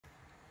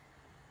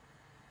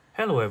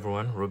Hello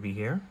everyone, Ruby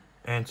here,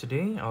 and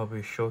today I'll be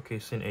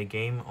showcasing a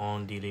game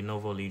on the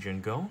Lenovo Legion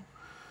Go.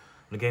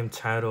 The game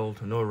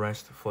titled No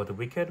Rest for the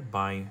Wicked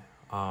by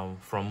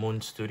from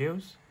Moon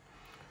Studios.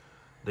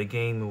 The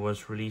game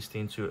was released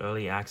into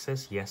early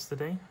access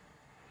yesterday,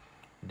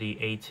 the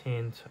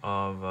 18th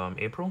of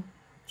April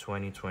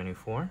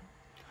 2024.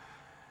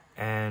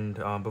 And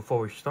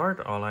before we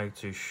start, I'd like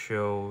to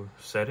show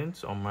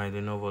settings on my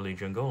Lenovo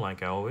Legion Go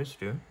like I always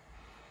do.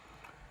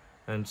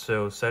 And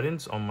so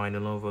settings on my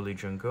Lenovo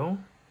Legion Go,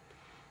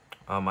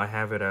 I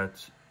have it at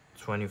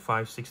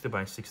 2560 by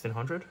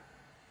 1600.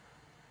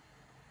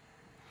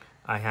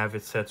 I have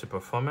it set to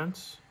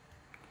performance.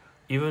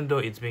 Even though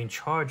it's being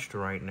charged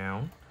right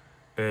now,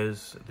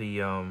 is the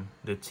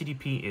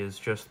TDP is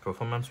just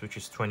performance, which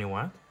is 20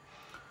 watt.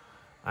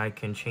 I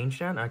can change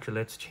that. Actually,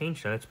 let's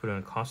change that. Let's put it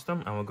in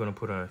custom, and we're going to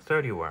put a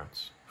 30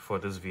 watts for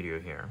this video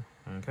here.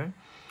 Okay.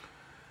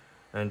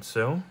 And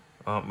so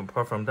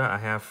apart from that, I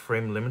have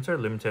frame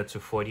limited to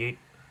 48,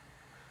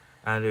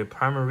 and the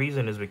primary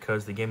reason is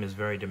because the game is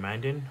very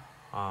demanding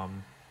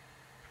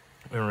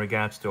in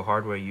regards to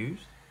hardware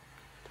used.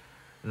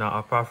 Now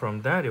apart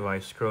from that, if I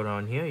scroll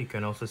down here, you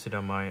can also see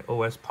that my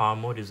OS power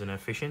mode is in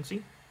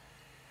efficiency.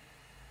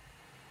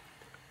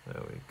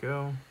 There we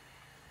go.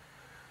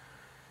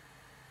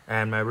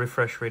 And my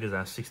refresh rate is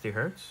at 60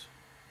 Hertz.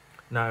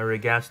 Now in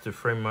regards to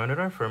frame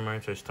monitor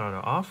is turned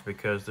off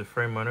because the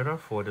frame monitor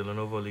for the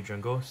Lenovo Legion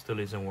Go still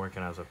isn't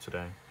working as of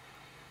today.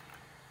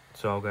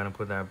 So I'm gonna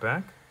put that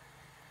back.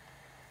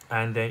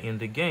 And then in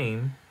the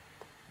game,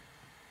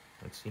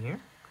 let's see here,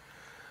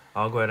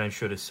 I'll go ahead and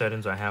show the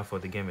settings I have for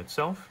the game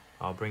itself.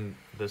 I'll bring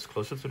this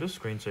closer to the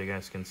screen so you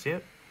guys can see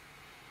it.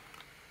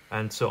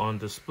 And so on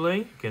display,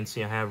 you can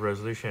see I have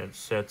resolution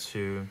set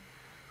to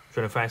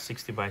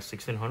 2560 by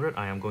 1600.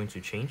 I am going to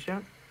change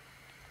that.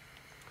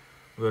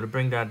 We're going to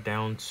bring that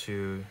down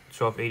to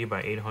 1280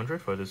 by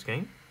 800 for this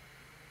game.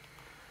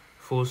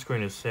 Full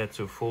screen is set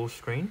to full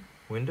screen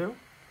window.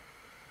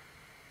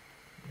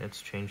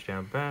 Let's change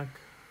that back.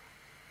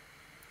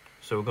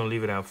 So we're going to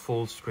leave it at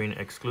full screen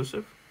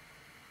exclusive.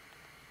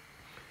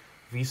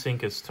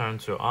 VSync is turned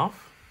to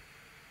off.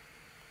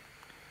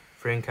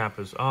 Frame cap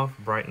is off.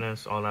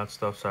 Brightness, all that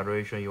stuff.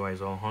 Saturation, UI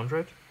is all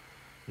 100.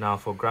 Now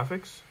for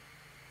graphics.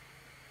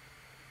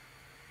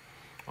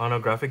 On our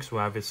graphics, we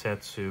have it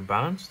set to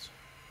balanced.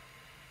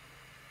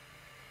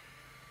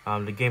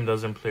 The game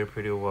doesn't play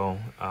pretty well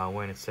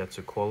when it's set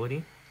to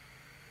quality.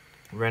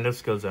 Render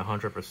skills at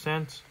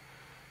 100%.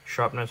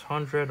 Sharpness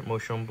 100.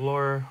 Motion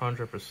blur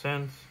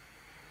 100%.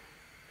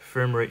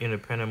 Frame rate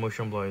independent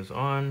motion blur is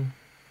on.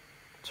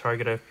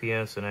 Target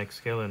FPS and X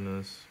scaling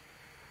is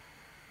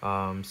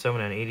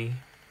 7 and 80.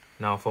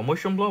 Now for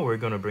motion blur, we're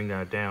going to bring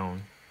that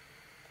down.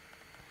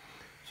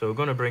 So we're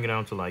going to bring it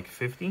down to like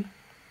 50.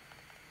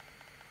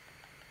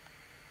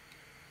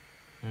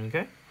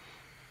 Okay.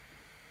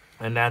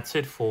 And that's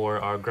it for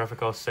our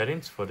graphical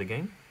settings for the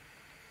game.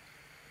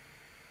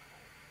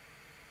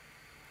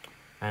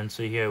 And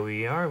so here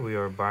we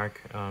are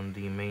back on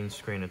the main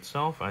screen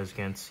itself. As you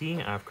can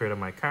see, I've created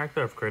my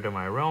character, I've created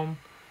my realm,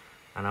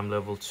 and I'm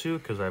level 2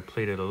 because I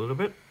played it a little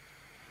bit.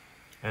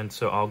 And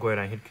so I'll go ahead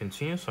and hit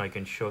continue so I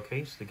can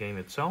showcase the game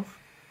itself.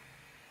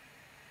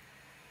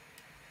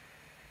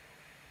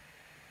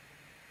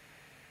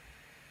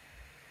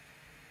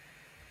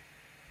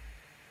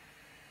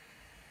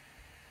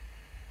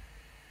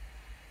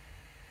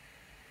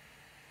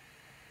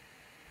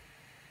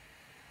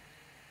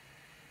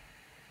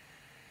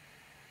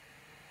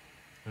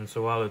 And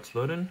so while it's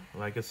loading,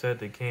 like I said,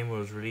 the game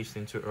was released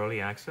into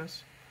early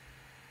access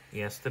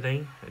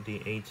yesterday, the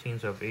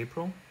 18th of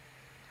April.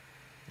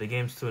 The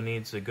game still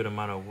needs a good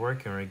amount of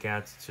work in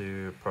regards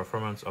to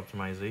performance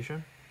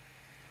optimization.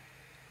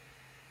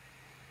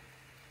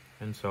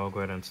 And so I'll go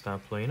ahead and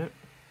start playing it.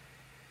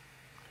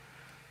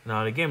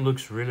 Now the game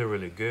looks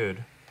really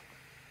good.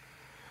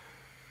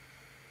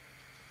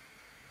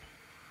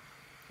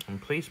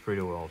 And plays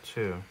pretty well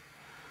too.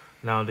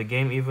 Now the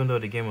game, even though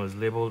the game was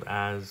labeled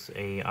as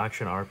a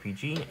action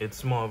RPG,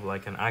 it's more of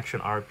like an action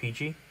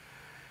RPG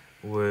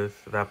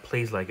with that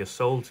plays like a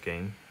Souls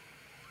game.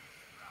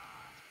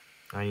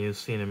 And you'll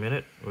see in a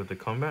minute with the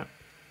combat.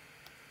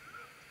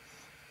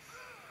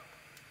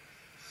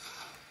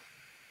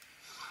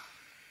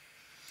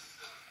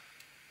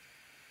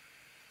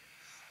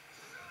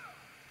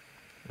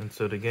 And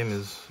so the game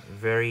is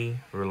very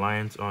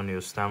reliant on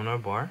your stamina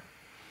bar.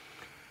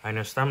 And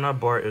your stamina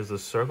bar is the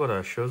circle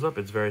that shows up.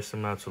 It's very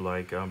similar to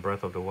like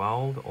Breath of the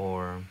Wild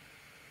or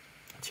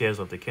Tears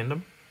of the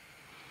Kingdom.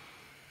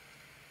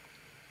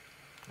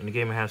 And the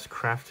game has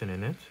crafting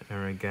in it in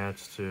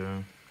regards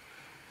to...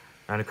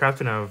 And the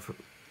crafting I've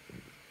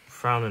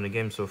found in the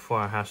game so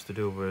far has to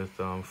do with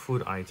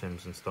food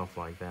items and stuff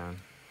like that.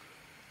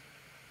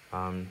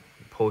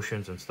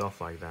 Potions and stuff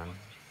like that.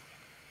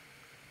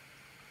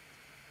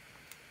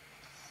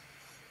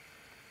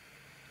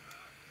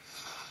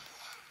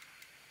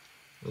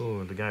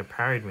 Oh, the guy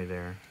parried me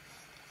there.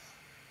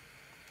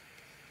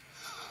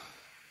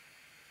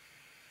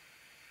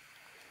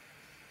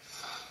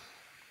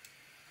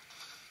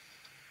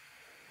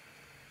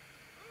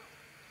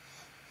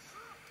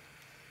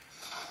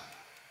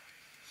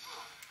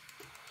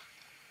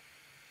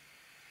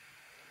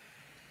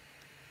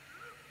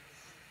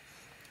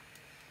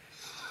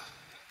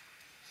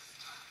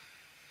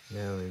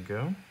 There we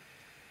go.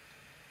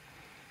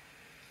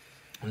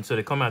 And so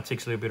the combat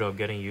takes a little bit of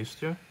getting used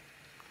to.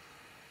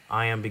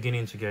 I am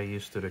beginning to get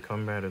used to the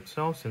combat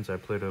itself since I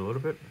played a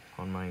little bit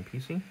on my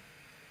PC.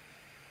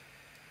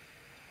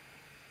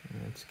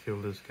 Let's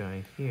kill this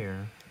guy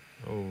here.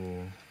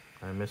 Oh,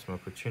 I missed my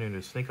opportunity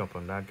to sneak up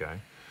on that guy.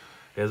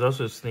 There's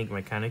also a sneak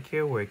mechanic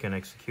here where you can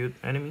execute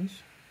enemies.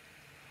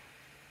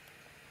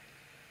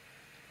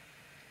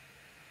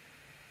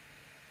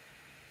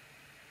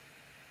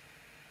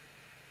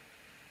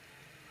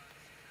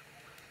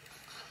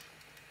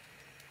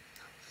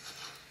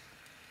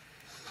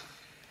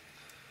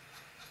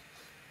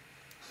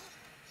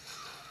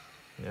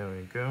 There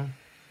we go.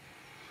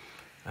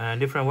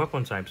 And different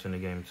weapon types in the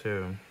game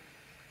too.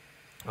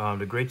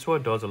 The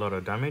greatsword does a lot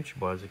of damage,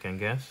 but as you can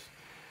guess,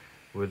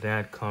 with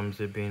that comes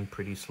it being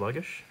pretty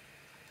sluggish.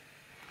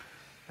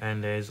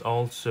 And there's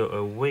also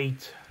a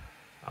weight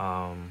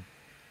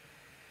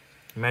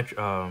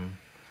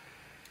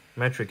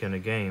metric in the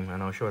game,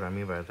 and I'll show what I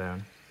mean by that.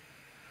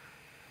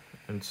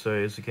 And so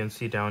as you can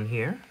see down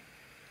here,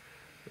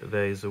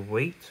 there is a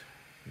weight.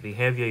 The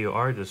heavier you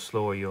are, the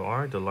slower you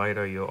are. The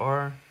lighter you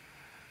are,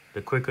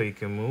 the quicker you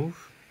can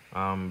move.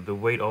 The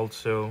weight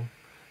also,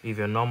 if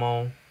you're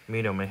normal,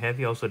 medium, and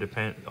heavy, also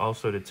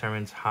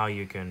determines how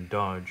you can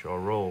dodge or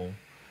roll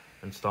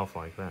and stuff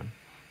like that.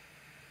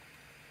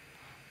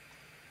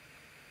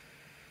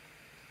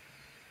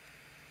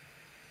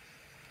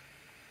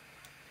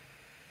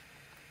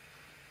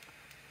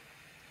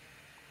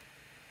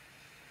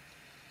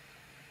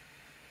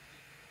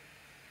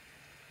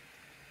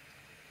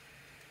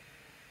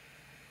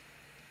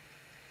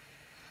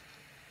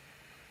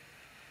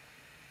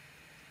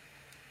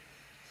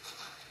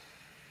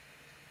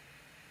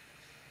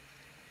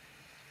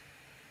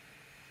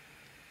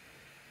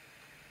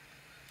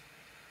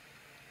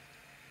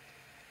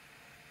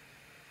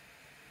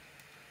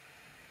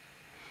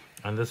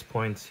 And these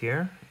points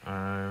here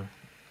are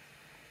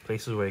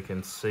places where you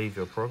can save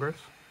your progress,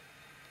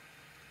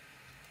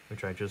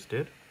 which I just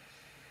did.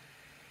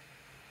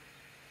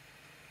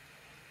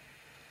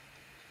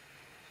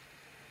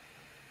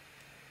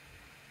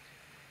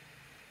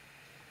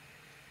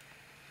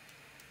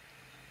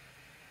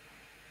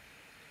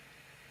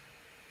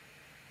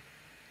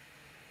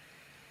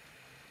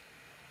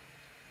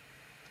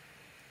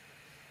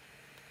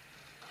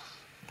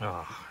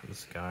 Ah,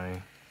 this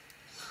guy.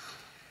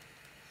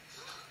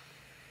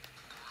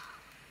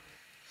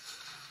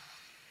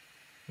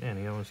 Man,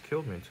 he almost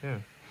killed me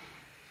too.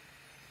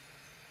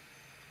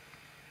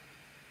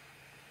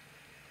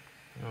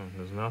 Oh,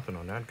 there's nothing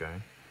on that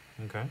guy.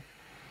 Okay.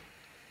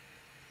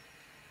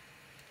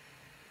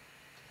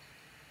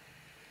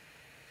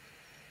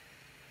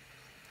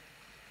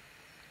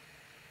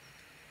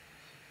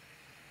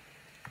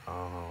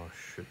 Oh,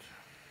 shit.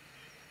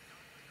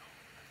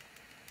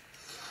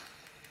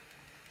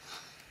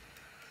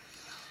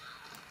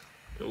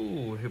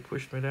 Ooh, he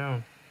pushed me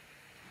down.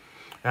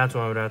 That's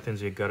one of the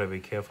things you gotta be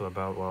careful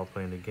about while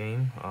playing the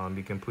game.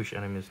 You can push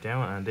enemies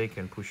down and they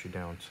can push you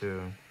down too.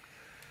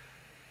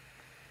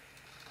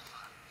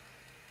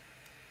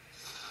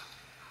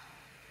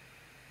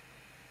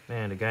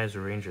 Man, the guys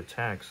with range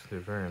attacks, they're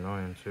very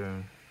annoying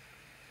too.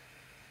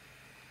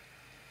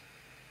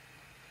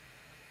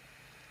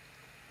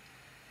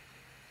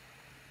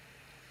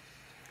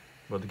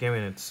 But the game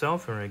in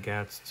itself, in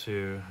regards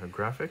to the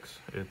graphics,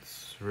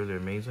 it's really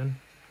amazing.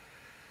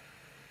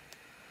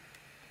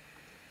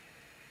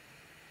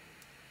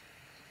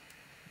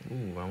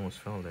 Ooh, I almost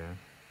fell there.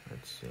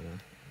 Let's see.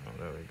 Oh,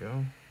 there we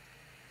go.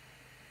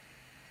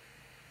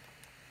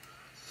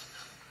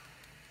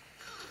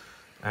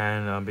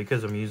 And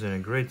because I'm using a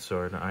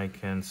greatsword, I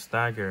can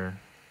stagger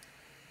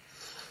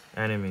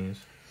enemies.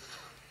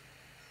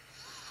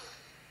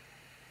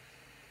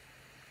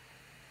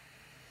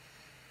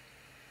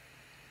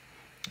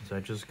 So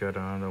I just got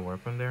another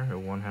weapon there, a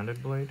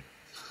one-handed blade.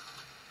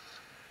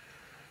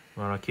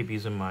 Well, I'll keep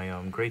using my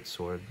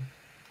greatsword.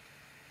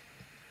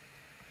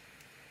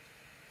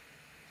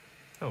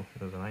 Oh,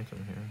 there's an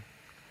item here.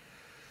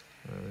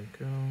 There we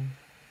go.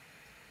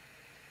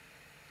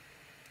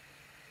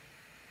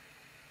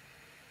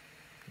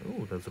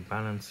 Ooh, there's a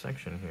balance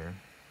section here.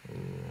 Ooh,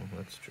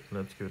 let's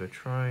give it a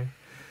try.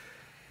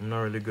 I'm not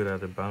really good at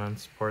the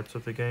balance parts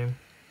of the game.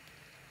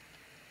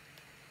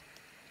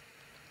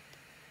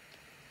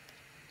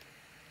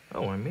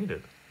 Oh, I made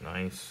it.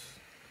 Nice.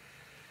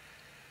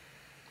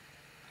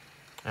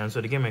 And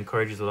so the game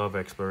encourages a lot of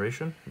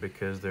exploration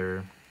because there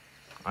are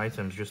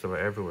items just about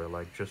everywhere.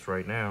 Like just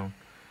right now,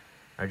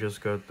 I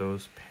just got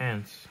those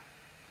pants.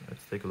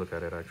 Let's take a look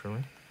at it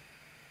actually.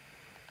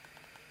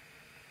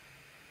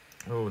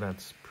 Oh,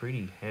 that's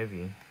pretty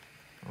heavy.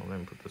 Oh, let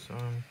me put this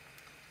on.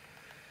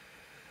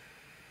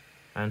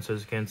 And so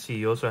as you can see,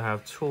 you also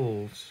have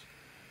tools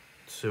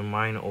to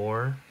mine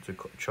ore, to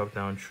chop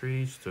down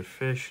trees, to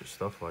fish,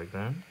 stuff like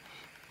that.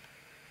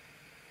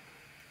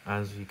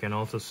 As you can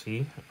also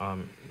see,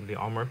 the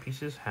armor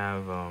pieces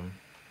have an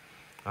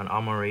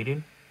armor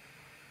rating,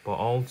 but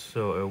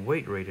also a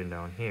weight rating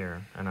down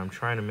here. And I'm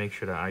trying to make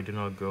sure that I do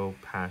not go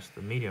past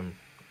the medium.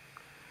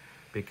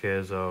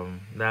 because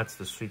that's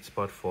the sweet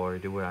spot for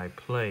the way I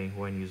play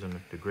when using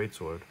the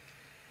greatsword.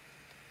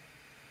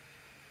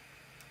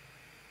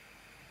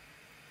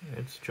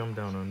 Let's jump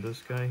down on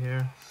this guy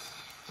here.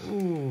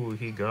 Ooh,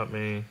 he got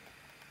me.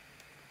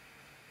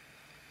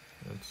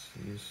 Let's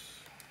use...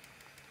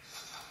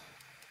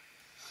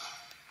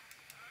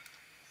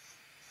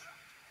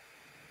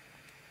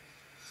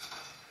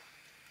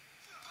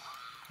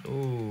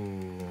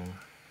 Ooh.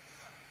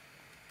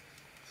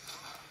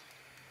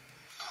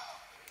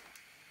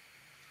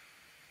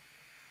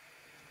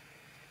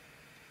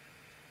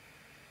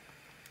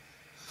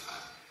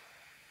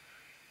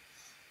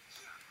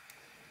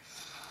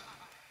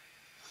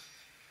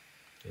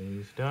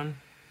 He's done.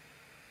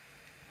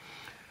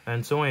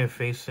 And so when you're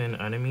facing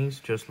enemies,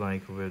 just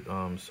like with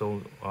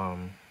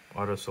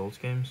other Souls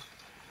games,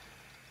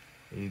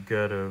 you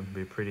gotta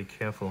be pretty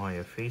careful how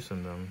you're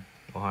facing them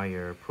or how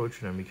you're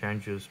approaching them. You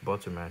can't just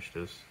button mash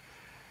this.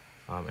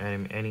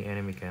 Any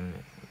enemy can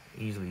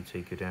easily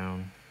take you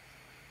down.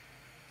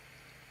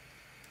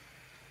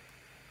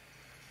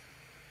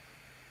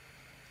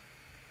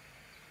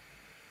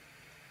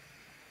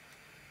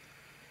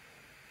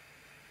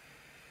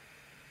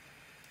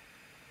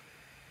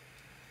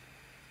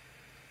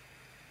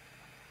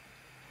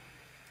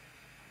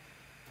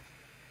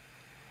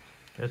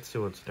 Let's see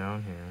what's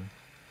down here.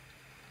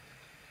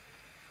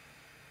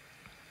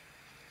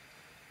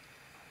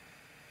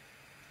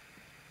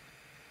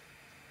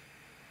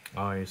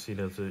 Oh, you see,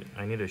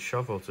 I need a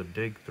shovel to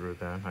dig through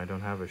that. I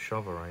don't have a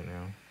shovel right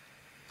now.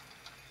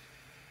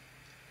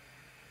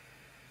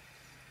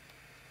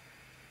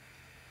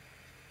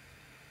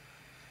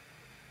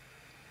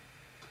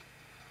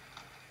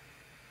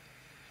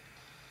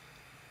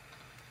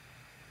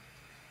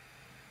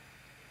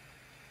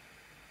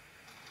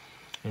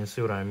 And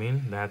see what I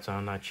mean? That's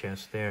on that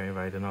chest there. If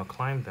I did not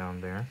climb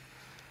down there,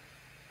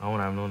 I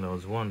wouldn't have known there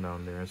was one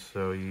down there.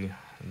 So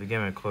the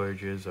game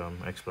encourages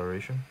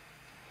exploration,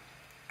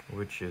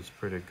 which is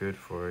pretty good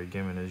for a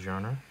game in this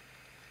genre.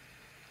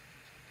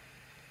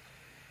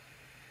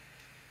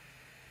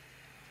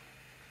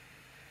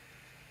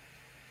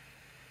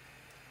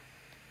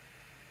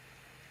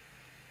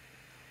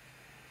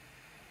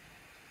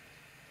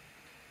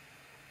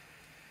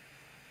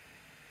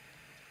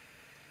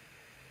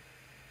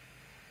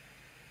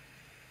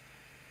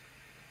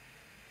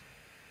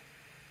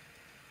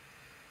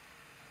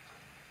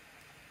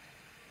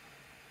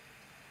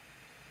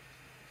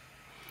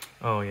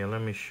 Oh yeah, let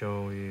me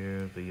show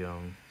you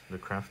the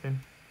crafting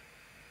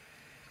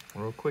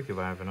real quick if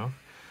I have enough.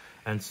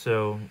 And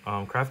so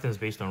crafting is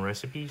based on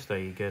recipes that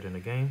you get in the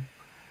game.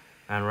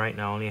 And right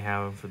now I only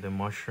have the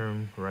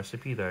mushroom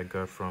recipe that I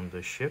got from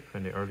the ship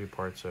in the early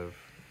parts of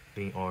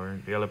the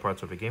other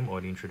parts of the game, or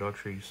the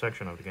introductory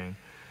section of the game.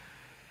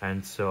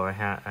 And so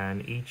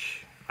and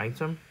each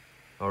item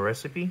or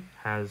recipe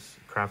has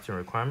crafting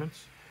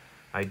requirements.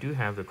 I do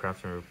have the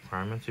crafting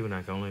requirements, even though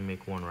I can only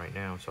make one right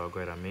now, so I'll go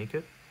ahead and make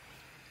it.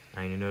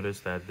 And you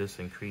notice that this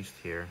increased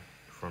here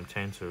from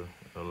 10 to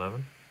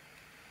 11.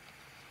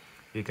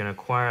 You can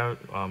acquire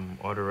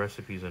other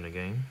recipes in the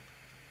game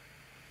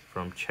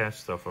from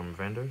chests or from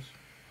vendors.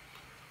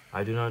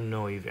 I do not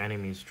know if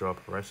enemies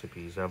drop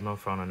recipes. I've not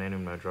found an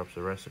enemy that drops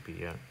a recipe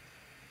yet.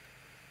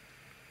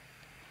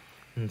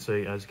 And so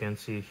as you can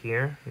see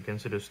here, you can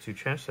see there's two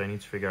chests. I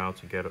need to figure out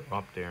how to get it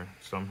up there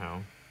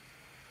somehow.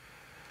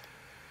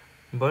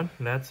 But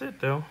that's it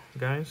though,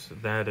 guys.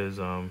 That is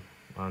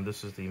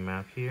this is the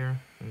map here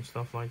and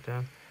stuff like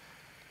that,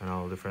 and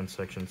all different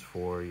sections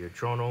for your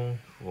journal,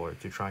 or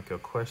to track your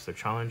quests or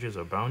challenges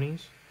or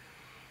bounties.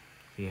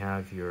 You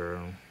have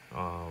your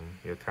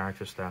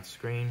character stats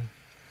screen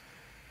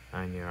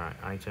and your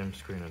item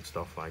screen and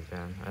stuff like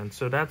that. And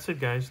so that's it,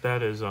 guys.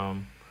 That is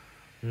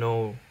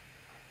No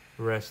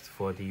Rest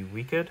for the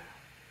Wicked.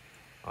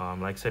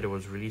 Like I said, it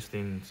was released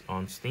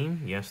on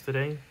Steam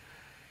yesterday,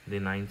 the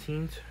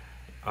 19th.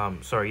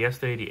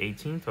 Yesterday the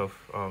 18th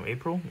of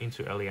April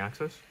into early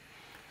access.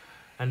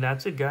 And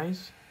that's it,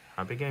 guys.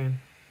 Happy game.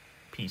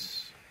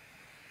 Peace.